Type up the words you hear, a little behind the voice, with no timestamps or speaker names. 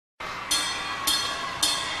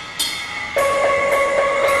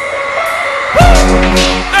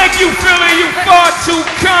you, Philly, you far too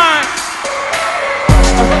kind.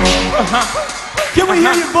 Can we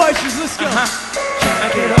hear your voices? Let's go. Can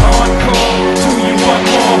I get an encore? Do you want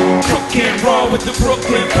more? Cooking raw with the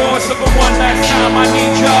Brooklyn boys. So for one last time, I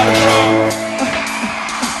need y'all to roll.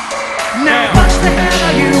 Now what the hell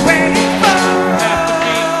are you waiting for? After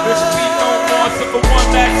me, there should be no more. So for one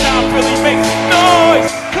last time, Philly make some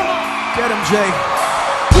noise. Come on. Get him, Jay.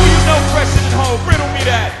 Who you know fresher than home? Riddle me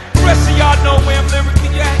that. The rest of y'all know where I'm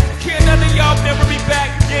lyrically at. Can't none of y'all never be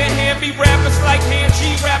back. Yeah, hand me rappers like Hand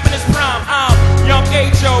G rapping his prime. I'm Young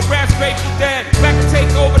H.O., raps Grateful Dead. Back to take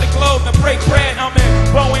over the globe, now break bread. I'm in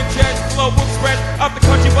Boeing Jets, global spread. Up the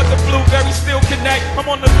country, but the blueberries still connect. I'm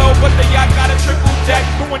on the low, but the yacht got a triple deck.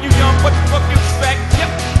 But when you young, what the fuck you expect?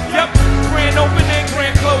 Yep. Grand opening,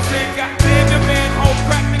 grand closing. Got damn your man home,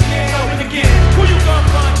 crack the can open again. Who you gonna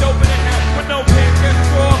find open in him with no pen, just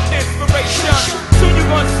raw inspiration? Soon you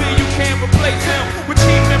gonna see you can't replace him with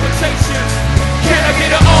cheap imitations. Can I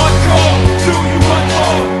get an encore? Do you want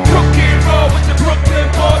more? Cooking raw with the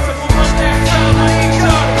Brooklyn boys. So for one last time, I need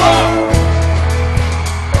y'all to roll.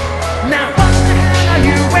 Now what the hell are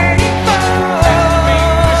you waiting for? After me,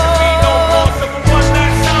 there should be no more. So for one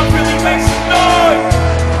last time, really make some noise.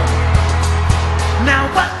 Now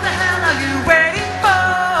what the hell are you waiting for?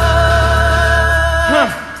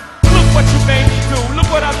 Look what you made me do. Look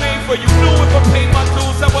what I made for you. Knew if I paid my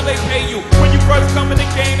dues, how will they pay you? When you first come in the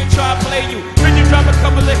game and try to play you, then you drop a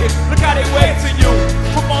couple of hits. Look how they wait to you.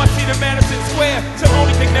 From Marcy to Madison Square, the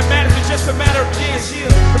only thing that matters is just a matter of years.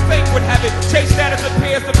 The fate would have it. Chase status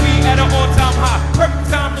appears to be at an all-time high.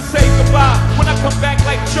 Perfect time to say goodbye. When I come back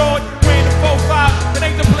like George, wearing the 4-5, it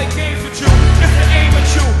ain't to play games with you. It's to aim at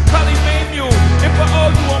you, probably maim you. If I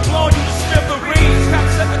owe you, I'm blowing you to smithereens. Cop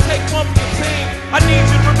 7, take one for the team. I need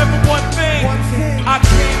you to remember one thing. I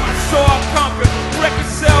came, I saw, I conquered. Record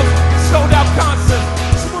sales, sold out concerts.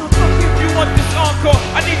 So motherfucker, if you want this encore,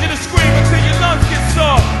 I need you to scream until your lungs get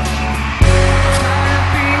sore. Try to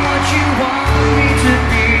be what you want me to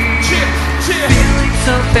be. Cheers, cheers. Feeling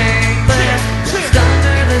so faithless, just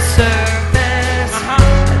under the surface. I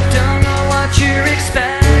don't know what you're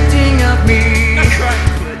expecting of me. That's right.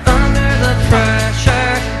 But under the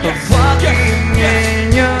pressure of walking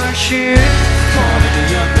in your shoes, Call it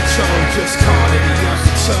a undertow, just call it a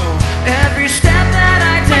undertow. every step that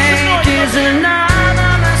I take is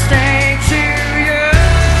another mistake to you.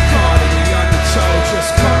 Call it the undertow,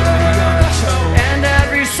 just call it the undertow. And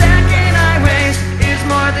every second I waste is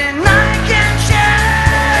more than I can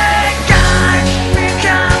shake. I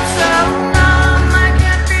become so numb, I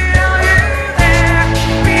can't feel you there.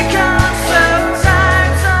 Become so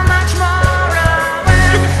tired, so much more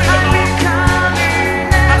aware. I'm becoming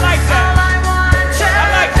this. All I want to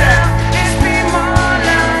do is be more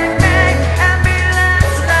like me and be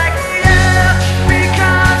less like you.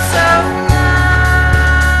 Become so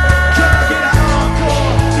numb. Can I get an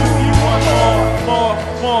encore? Do you want more?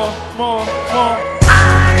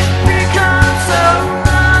 I become so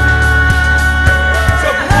numb. So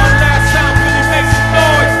for one last time, Billy make some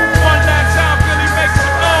noise. One last time, Billy make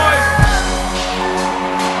some noise.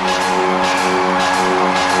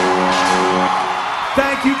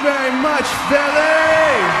 Thank you very much,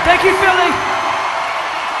 Philly. Thank you, Philly.